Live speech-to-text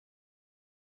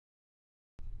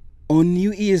On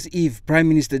New Year's Eve, Prime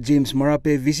Minister James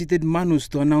Marape visited Manus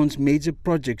to announce major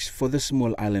projects for the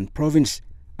small island province.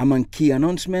 Among key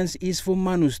announcements is for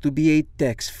Manus to be a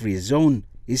tax-free zone.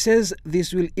 He says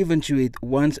this will eventuate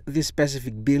once the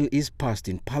specific bill is passed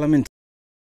in Parliament.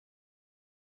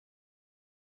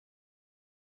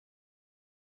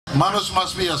 Manus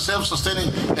must be a self-sustaining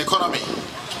economy.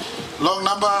 Long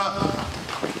number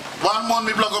 1 month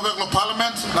we go back to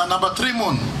Parliament, and number 3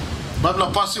 month, but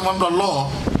we passing one law.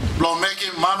 Blow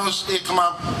making Manus come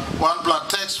up one blood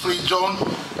tax-free zone.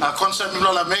 A concept we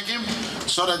blow making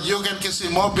so that you can see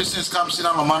more business comes in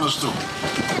on Manus too.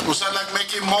 We say like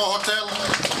making more hotel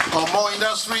or more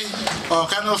industry or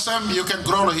canal sam, you can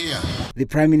grow here. The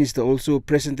Prime Minister also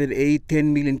presented a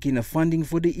 10 million kina funding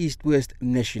for the East-West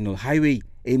National Highway,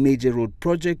 a major road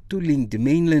project to link the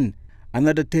mainland.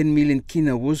 Another 10 million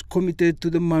kina was committed to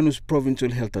the Manus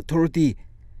Provincial Health Authority.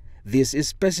 This is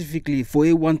specifically for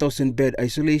a 1,000-bed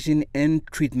isolation and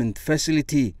treatment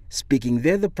facility. Speaking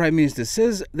there, the Prime Minister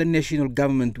says the national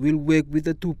government will work with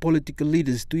the two political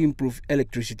leaders to improve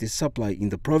electricity supply in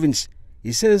the province.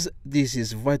 He says this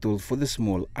is vital for the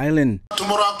small island.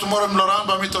 Tomorrow,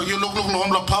 you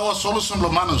look power solution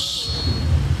Manus.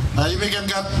 If you can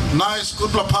get nice,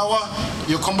 good power,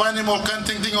 you combine them all kind of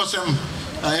things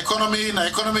economy and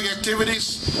economic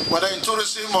activities, whether in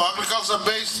tourism or agriculture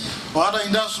based or other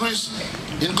industries,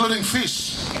 including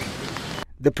fish.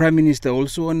 The Prime Minister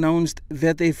also announced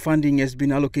that a funding has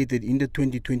been allocated in the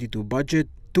 2022 budget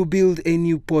to build a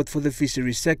new port for the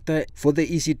fisheries sector for the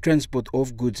easy transport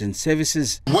of goods and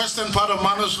services. Western part of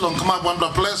Manus, long come up one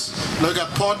place, look at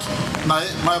port,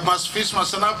 my must fish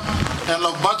must up, and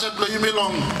long budget,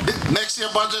 long next year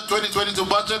budget, 2022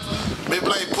 budget, maybe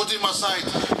like put him aside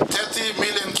 30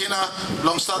 million kina,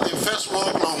 long start the first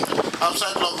walk, long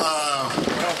outside, long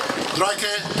dry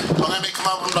care, long I come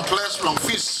up on the place, long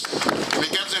fish. We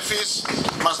get the fish,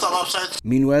 must have outside.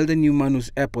 Meanwhile, the new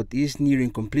Manus airport is nearing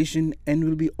completion and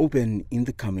will be open in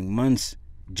the coming months.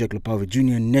 Jack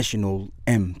Jr., National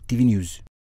EMTV News.